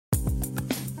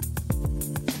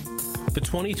The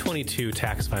 2022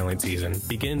 tax filing season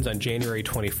begins on January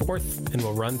 24th and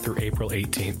will run through April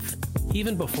 18th.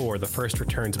 Even before the first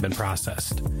returns have been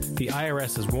processed, the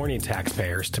IRS is warning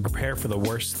taxpayers to prepare for the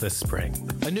worst this spring.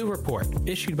 A new report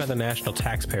issued by the National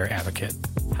Taxpayer Advocate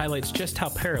highlights just how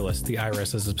perilous the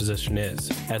IRS's position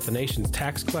is as the nation's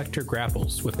tax collector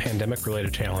grapples with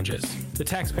pandemic-related challenges. The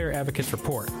Taxpayer Advocate's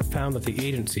report found that the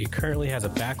agency currently has a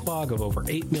backlog of over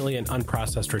 8 million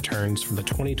unprocessed returns from the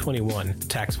 2021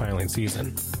 tax filing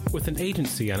season. With an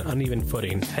agency on uneven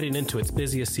footing heading into its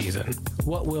busiest season,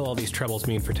 what will all these troubles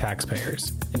mean for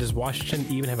taxpayers? And does Washington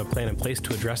even have a plan in place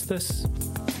to address this?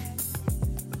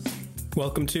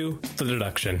 Welcome to The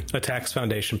Deduction, a Tax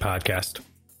Foundation podcast.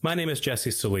 My name is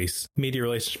Jesse Solis, Media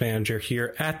Relations Manager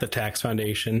here at the Tax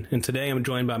Foundation, and today I'm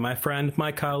joined by my friend,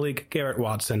 my colleague, Garrett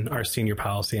Watson, our Senior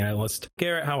Policy Analyst.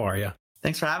 Garrett, how are you?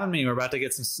 Thanks for having me. We're about to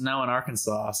get some snow in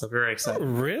Arkansas, so very excited.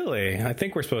 Really? I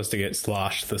think we're supposed to get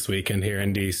sloshed this weekend here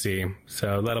in D.C.,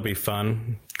 so that'll be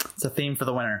fun. It's a theme for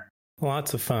the winter.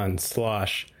 Lots of fun,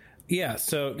 slosh. Yeah,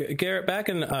 so Garrett, back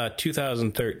in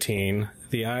 2013,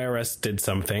 the IRS did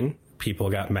something.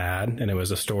 People got mad, and it was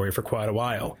a story for quite a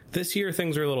while. This year,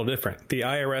 things are a little different. The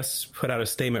IRS put out a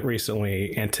statement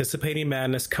recently anticipating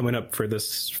madness coming up for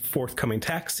this forthcoming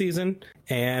tax season,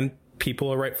 and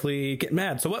people are rightfully getting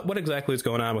mad. So what exactly is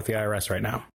going on with the IRS right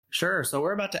now? Sure. So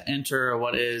we're about to enter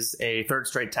what is a third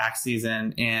straight tax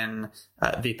season in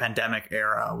the pandemic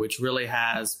era, which really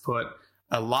has put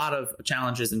a lot of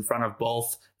challenges in front of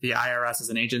both the IRS as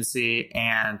an agency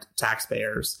and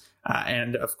taxpayers.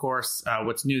 And of course,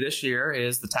 what's new this year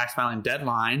is the tax filing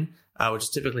deadline, which is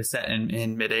typically set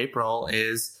in mid-April,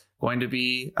 is going to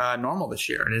be normal this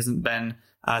year. It hasn't been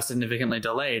significantly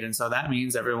delayed. And so that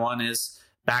means everyone is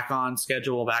back on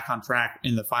schedule, back on track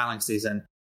in the filing season.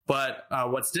 But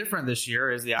what's different this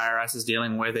year is the IRS is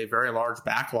dealing with a very large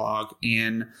backlog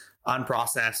in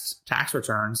unprocessed tax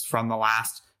returns from the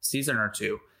last season or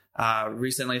two.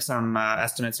 Recently, some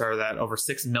estimates are that over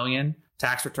 6 million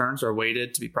tax returns are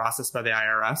waited to be processed by the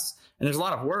IRS. And there's a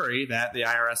lot of worry that the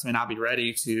IRS may not be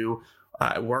ready to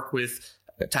work with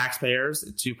taxpayers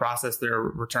to process their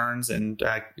returns and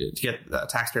to get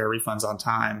taxpayer refunds on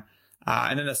time.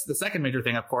 And then the second major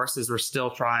thing, of course, is we're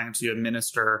still trying to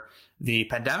administer the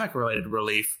pandemic-related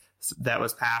relief that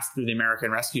was passed through the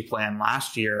American Rescue Plan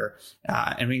last year.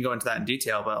 And we can go into that in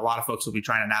detail, but a lot of folks will be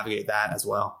trying to navigate that as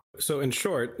well. So in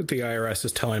short, the IRS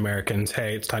is telling Americans,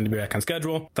 hey, it's time to be back on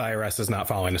schedule. The IRS is not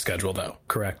following the schedule, though,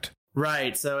 correct?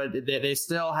 Right. So they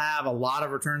still have a lot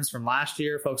of returns from last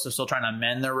year. Folks are still trying to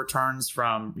amend their returns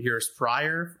from years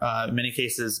prior, in many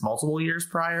cases, multiple years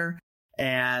prior.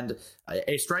 And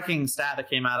a striking stat that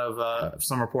came out of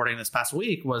some reporting this past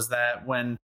week was that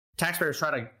when taxpayers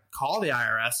try to call the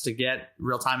IRS to get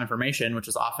real-time information, which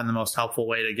is often the most helpful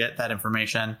way to get that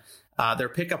information, their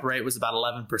pickup rate was about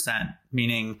 11%,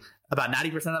 meaning about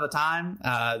 90% of the time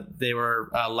they were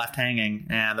left hanging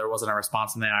and there wasn't a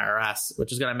response from the IRS,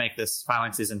 which is going to make this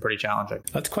filing season pretty challenging.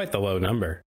 That's quite the low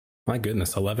number. My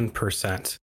goodness,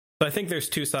 11%. But I think there's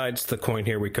two sides to the coin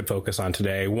here we could focus on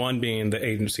today. One being the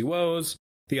agency woes,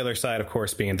 the other side, of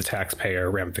course, being the taxpayer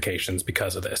ramifications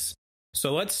because of this.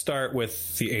 So let's start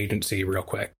with the agency real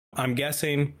quick. I'm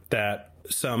guessing that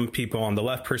some people on the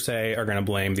left, per se, are going to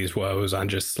blame these woes on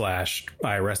just slashed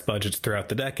IRS budgets throughout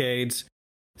the decades.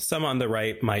 Some on the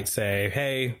right might say,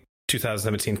 hey,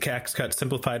 2017 tax cut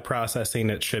simplified processing.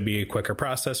 It should be a quicker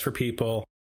process for people,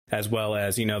 as well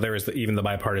as, there was even the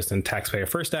bipartisan Taxpayer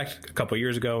First Act a couple of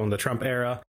years ago in the Trump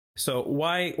era. So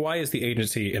why is the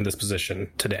agency in this position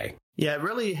today? Yeah, it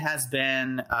really has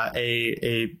been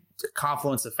a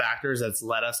confluence of factors that's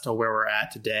led us to where we're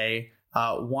at today.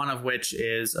 One of which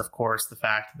is, of course, the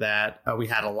fact that we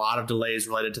had a lot of delays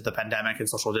related to the pandemic and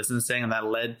social distancing, and that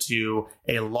led to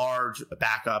a large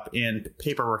backup in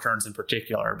paper returns in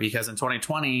particular, because in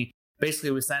 2020,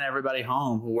 basically we sent everybody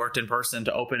home who worked in person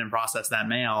to open and process that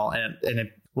mail, and it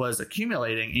was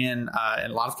accumulating in a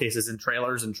lot of cases in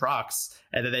trailers and trucks,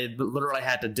 and that they literally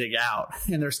had to dig out,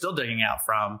 and they're still digging out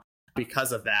from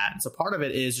because of that. And so part of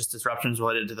it is just disruptions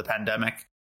related to the pandemic.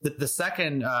 The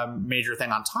second major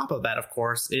thing on top of that, of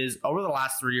course, is over the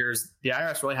last 3 years, the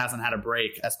IRS really hasn't had a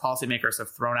break as policymakers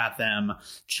have thrown at them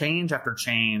change after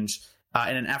change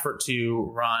in an effort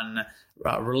to run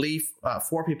relief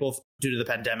for people due to the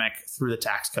pandemic through the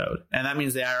tax code. And that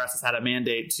means the IRS has had a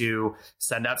mandate to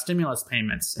send out stimulus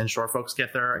payments, ensure folks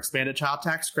get their expanded child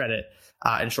tax credit,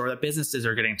 ensure that businesses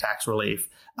are getting tax relief.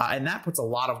 And that puts a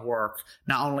lot of work,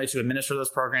 not only to administer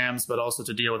those programs, but also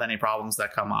to deal with any problems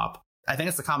that come up. I think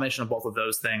it's the combination of both of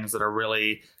those things that are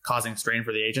really causing strain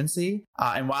for the agency.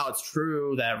 And while it's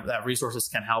true that resources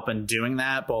can help in doing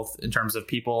that, both in terms of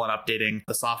people and updating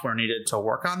the software needed to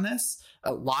work on this,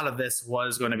 a lot of this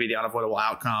was going to be the unavoidable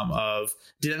outcome of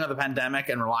dealing with the pandemic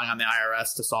and relying on the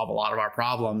IRS to solve a lot of our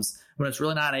problems, when it's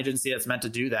really not an agency that's meant to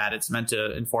do that. It's meant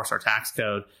to enforce our tax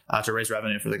code to raise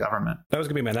revenue for the government. That was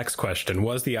going to be my next question.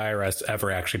 Was the IRS ever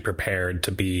actually prepared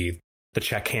to be the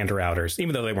check hand-routers?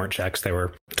 Even though they weren't checks, they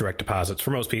were direct deposits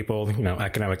for most people,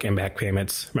 economic impact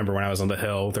payments. Remember when I was on the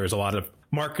Hill, there was a lot of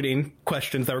marketing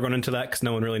questions that were going into that because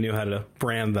no one really knew how to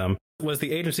brand them. Was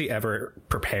the agency ever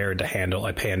prepared to handle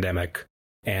a pandemic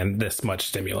and this much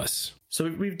stimulus? So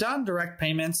we've done direct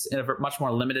payments in a much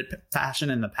more limited fashion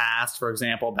in the past. For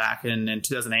example, back in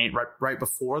 2008, right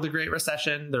before the Great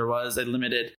Recession, there was a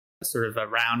limited sort of a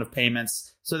round of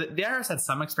payments. So the IRS had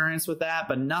some experience with that,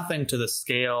 but nothing to the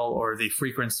scale or the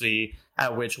frequency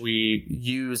at which we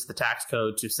use the tax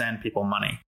code to send people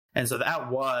money. And so that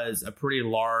was a pretty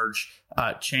large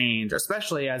change,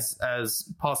 especially as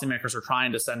policymakers are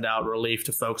trying to send out relief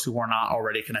to folks who were not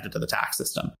already connected to the tax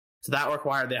system. So that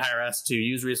required the IRS to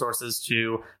use resources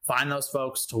to find those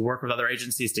folks, to work with other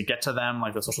agencies to get to them,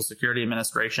 like the Social Security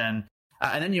Administration.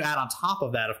 And then you add on top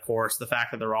of that, of course, the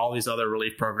fact that there are all these other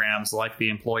relief programs like the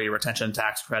Employee Retention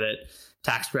Tax Credit,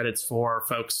 tax credits for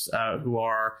folks who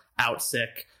are out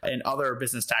sick, and other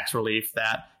business tax relief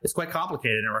that is quite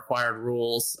complicated and required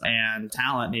rules and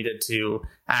talent needed to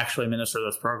actually administer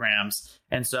those programs.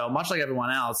 And so much like everyone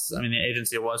else, the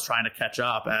agency was trying to catch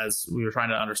up as we were trying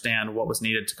to understand what was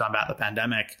needed to combat the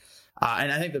pandemic.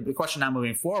 And I think the question now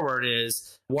moving forward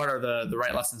is, what are the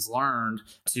right lessons learned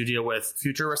to deal with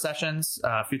future recessions,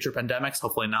 future pandemics?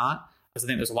 Hopefully not, because I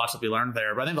think there's a lot to be learned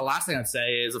there. But I think the last thing I'd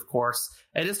say is, of course,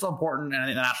 it is still important, and I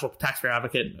think the National Taxpayer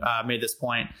Advocate made this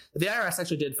point, that the IRS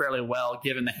actually did fairly well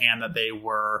given the hand that they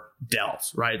were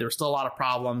dealt, right? There were still a lot of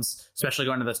problems, especially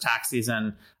going into this tax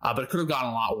season, but it could have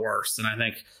gotten a lot worse. And I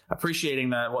think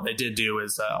appreciating what they did do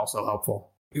is also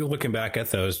helpful. You're looking back at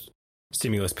those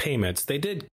stimulus payments, they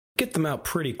did get them out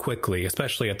pretty quickly,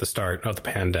 especially at the start of the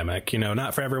pandemic.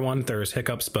 Not for everyone, there's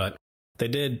hiccups, but they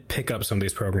did pick up some of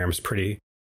these programs pretty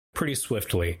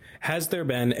swiftly. Has there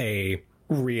been a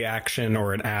reaction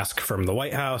or an ask from the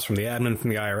White House, from the admin, from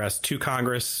the IRS to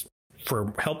Congress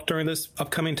for help during this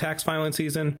upcoming tax filing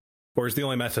season? Or is the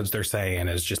only message they're saying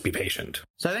is just be patient?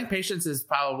 So I think patience is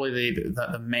probably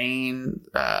the main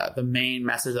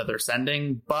message that they're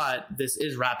sending, but this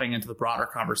is wrapping into the broader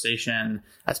conversation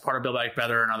as part of Build Back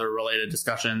Better and other related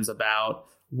discussions about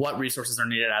what resources are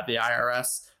needed at the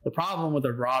IRS. The problem with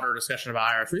the broader discussion about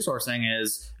IRS resourcing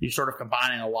is you're sort of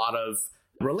combining a lot of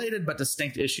related but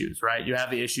distinct issues, right? You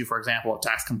have the issue, for example, of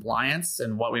tax compliance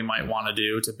and what we might want to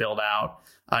do to build out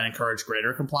and encourage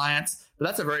greater compliance. But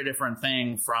that's a very different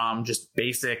thing from just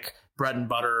basic bread and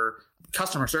butter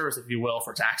customer service, if you will,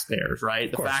 for taxpayers,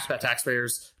 right? The fact that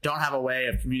taxpayers don't have a way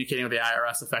of communicating with the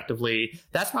IRS effectively,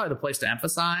 that's probably the place to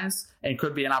emphasize, and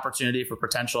could be an opportunity for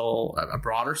potential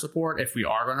broader support if we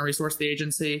are going to resource the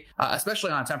agency,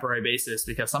 especially on a temporary basis,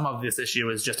 because some of this issue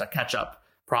is just a catch-up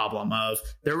problem of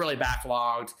they're really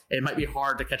backlogged. It might be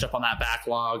hard to catch up on that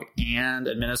backlog and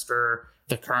administer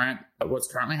what's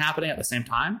currently happening at the same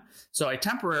time. So a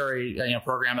temporary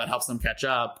program that helps them catch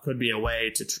up could be a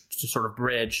way to sort of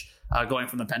bridge going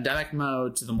from the pandemic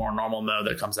mode to the more normal mode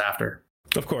that comes after.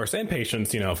 Of course. And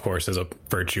patience, of course, is a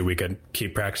virtue we could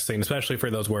keep practicing, especially for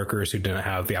those workers who didn't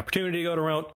have the opportunity to go to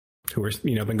remote, who were,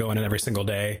 been going in every single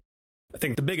day. I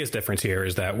think the biggest difference here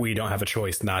is that we don't have a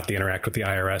choice not to interact with the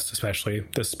IRS, especially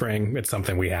this spring. It's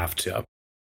something we have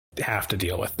to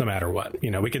deal with no matter what.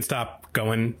 We can stop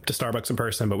going to Starbucks in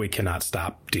person, but we cannot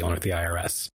stop dealing with the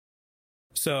IRS.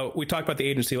 So we talked about the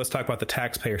agency. Let's talk about the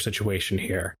taxpayer situation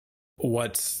here.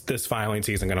 What's this filing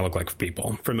season going to look like for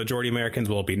people? For the majority of Americans,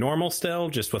 will it be normal still,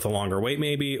 just with a longer wait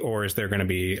maybe, or is there going to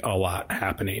be a lot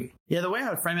happening? Yeah, the way I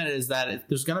would frame it is that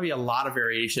there's going to be a lot of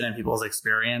variation in people's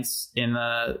experience in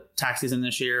the tax season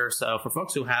this year. So for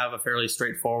folks who have a fairly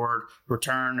straightforward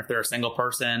return, if they're a single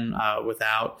person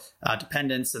without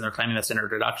dependents and they're claiming the standard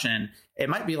deduction, it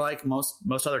might be like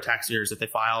most other tax years. If they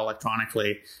file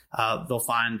electronically, they'll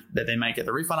find that they might get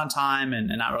the refund on time and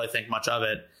not really think much of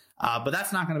it. But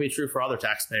that's not going to be true for other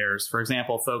taxpayers. For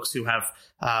example, folks who have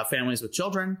families with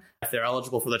children, if they're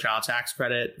eligible for the child tax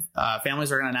credit,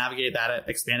 families are going to navigate that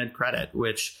expanded credit,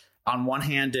 which on one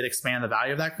hand did expand the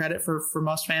value of that credit for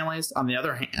most families. On the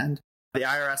other hand, the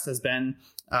IRS has been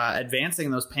advancing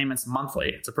those payments monthly.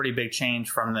 It's a pretty big change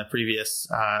from the previous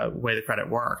way the credit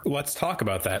worked. Let's talk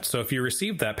about that. So if you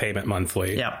receive that payment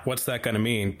monthly, what's that going to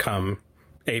mean come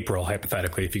April,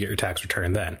 hypothetically, if you get your tax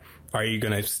return then. Are you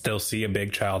going to still see a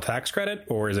big child tax credit,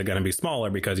 or is it going to be smaller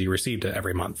because you received it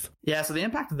every month? Yeah, so the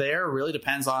impact there really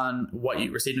depends on what you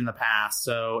received in the past.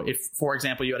 So if, for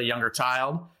example, you had a younger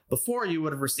child, before you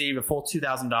would have received a full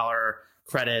 $2,000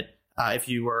 credit if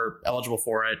you were eligible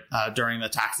for it during the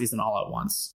tax season all at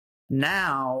once.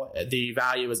 Now, the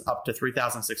value is up to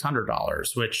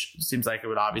 $3,600, which seems like it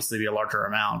would obviously be a larger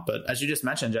amount. But as you just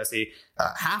mentioned, Jesse,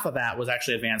 half of that was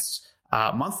actually advanced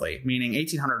monthly, meaning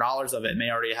 $1,800 of it may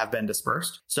already have been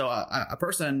dispersed. So a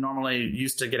person normally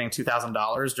used to getting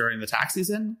 $2,000 during the tax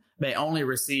season may only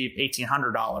receive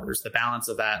 $1,800, the balance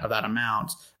of that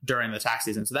amount during the tax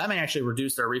season. So that may actually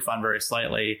reduce their refund very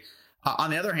slightly.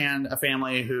 On the other hand, a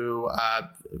family who,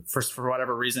 for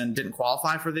whatever reason, didn't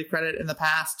qualify for the credit in the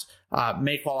past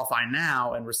may qualify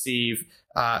now and receive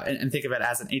and think of it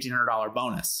as an $1,800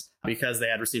 bonus because they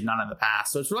had received none in the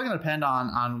past. So it's really going to depend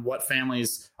on what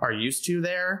families are used to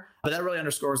there. But that really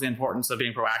underscores the importance of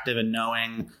being proactive and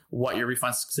knowing what your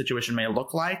refund situation may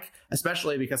look like,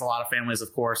 especially because a lot of families,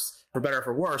 of course, for better or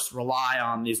for worse, rely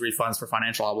on these refunds for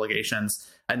financial obligations.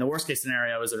 And the worst case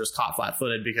scenario is they're just caught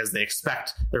flat-footed because they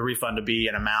expect their refund to be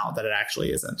an amount that it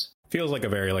actually isn't. Feels like a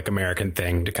very American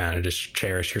thing to kind of just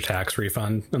cherish your tax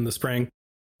refund in the spring.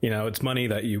 You know, it's money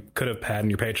that you could have had in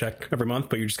your paycheck every month,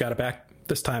 but you just got it back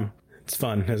this time. It's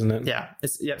fun, isn't it? Yeah,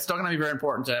 it's still going to be very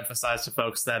important to emphasize to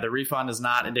folks that the refund is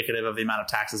not indicative of the amount of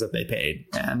taxes that they paid.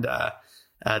 And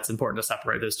it's important to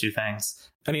separate those two things.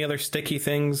 Any other sticky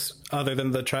things other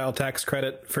than the child tax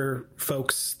credit for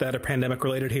folks that are pandemic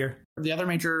related here? The other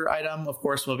major item, of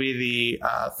course, will be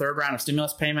the third round of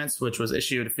stimulus payments, which was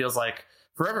issued, it feels like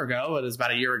forever ago. It was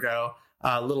about a year ago,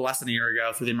 a little less than a year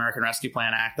ago, through the American Rescue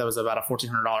Plan Act. That was about a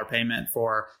 $1,400 payment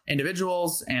for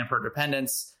individuals and for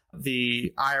dependents.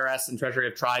 The IRS and Treasury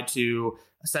have tried to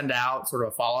send out sort of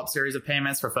a follow-up series of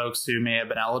payments for folks who may have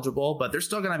been eligible, but there's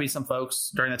still going to be some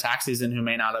folks during the tax season who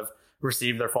may not have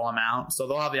received their full amount. So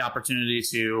they'll have the opportunity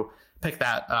to pick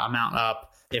that amount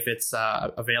up if it's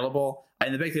available.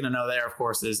 And the big thing to know there, of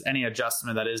course, is any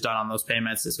adjustment that is done on those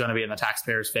payments is going to be in the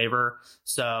taxpayer's favor.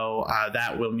 So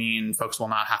that will mean folks will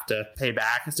not have to pay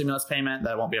back a stimulus payment.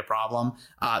 That won't be a problem.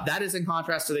 That is in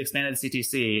contrast to the expanded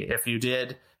CTC. If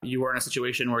you were in a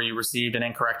situation where you received an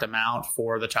incorrect amount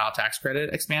for the child tax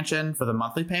credit expansion for the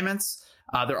monthly payments,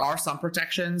 there are some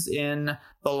protections in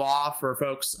the law for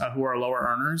folks who are lower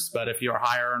earners. But if you're a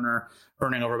higher earner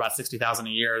earning over about $60,000 a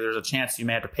year, there's a chance you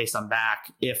may have to pay some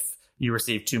back if you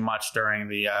received too much during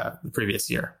the previous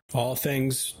year. All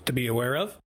things to be aware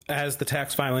of as the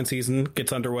tax filing season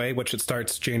gets underway, which it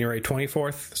starts January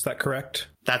 24th. Is that correct?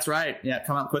 That's right. Yeah,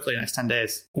 come up quickly, next 10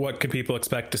 days. What could people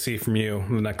expect to see from you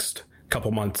in the next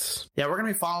couple months? Yeah, we're going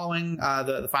to be following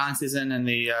the filing season and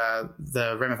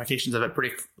the ramifications of it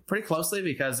pretty closely,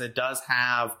 because it does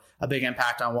have a big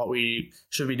impact on what we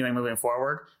should be doing moving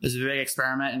forward. There's a big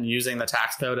experiment in using the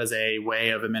tax code as a way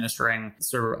of administering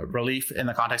sort of relief in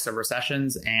the context of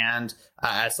recessions and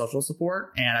as social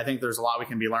support. And I think there's a lot we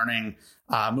can be learning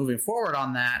moving forward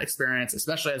on that experience,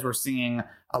 especially as we're seeing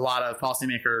a lot of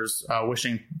policymakers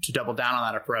wishing to double down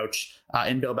on that approach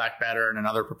in Build Back Better and in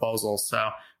other proposals.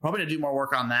 So we're hoping to do more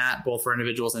work on that, both for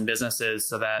individuals and businesses,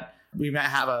 so that we might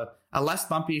have a less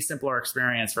bumpy, simpler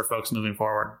experience for folks moving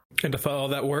forward. And to follow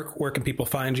that work, where can people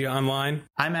find you online?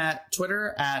 I'm at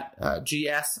Twitter at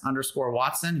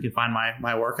GS_Watson. You can find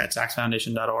my work at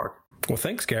taxfoundation.org. Well,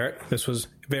 thanks, Garrett. This was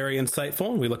very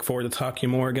insightful. We look forward to talking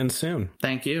more again soon.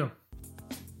 Thank you.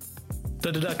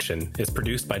 The Deduction is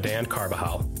produced by Dan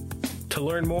Carbajal. To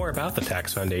learn more about the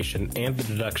Tax Foundation and the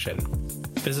Deduction,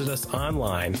 visit us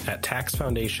online at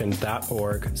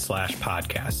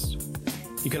taxfoundation.org/podcasts.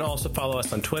 You can also follow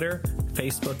us on Twitter,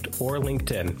 Facebook, or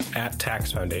LinkedIn at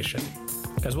Tax Foundation,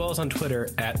 as well as on Twitter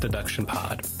at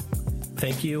DeductionPod.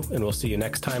 Thank you, and we'll see you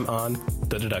next time on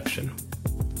The Deduction.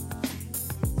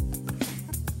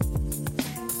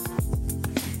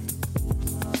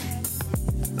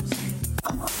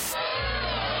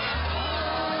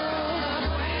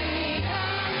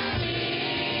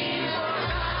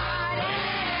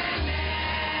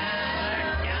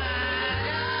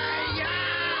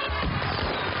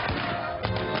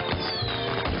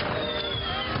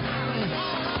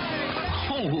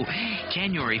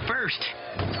 January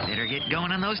 1st. Better get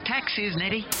going on those taxes,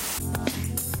 Nettie.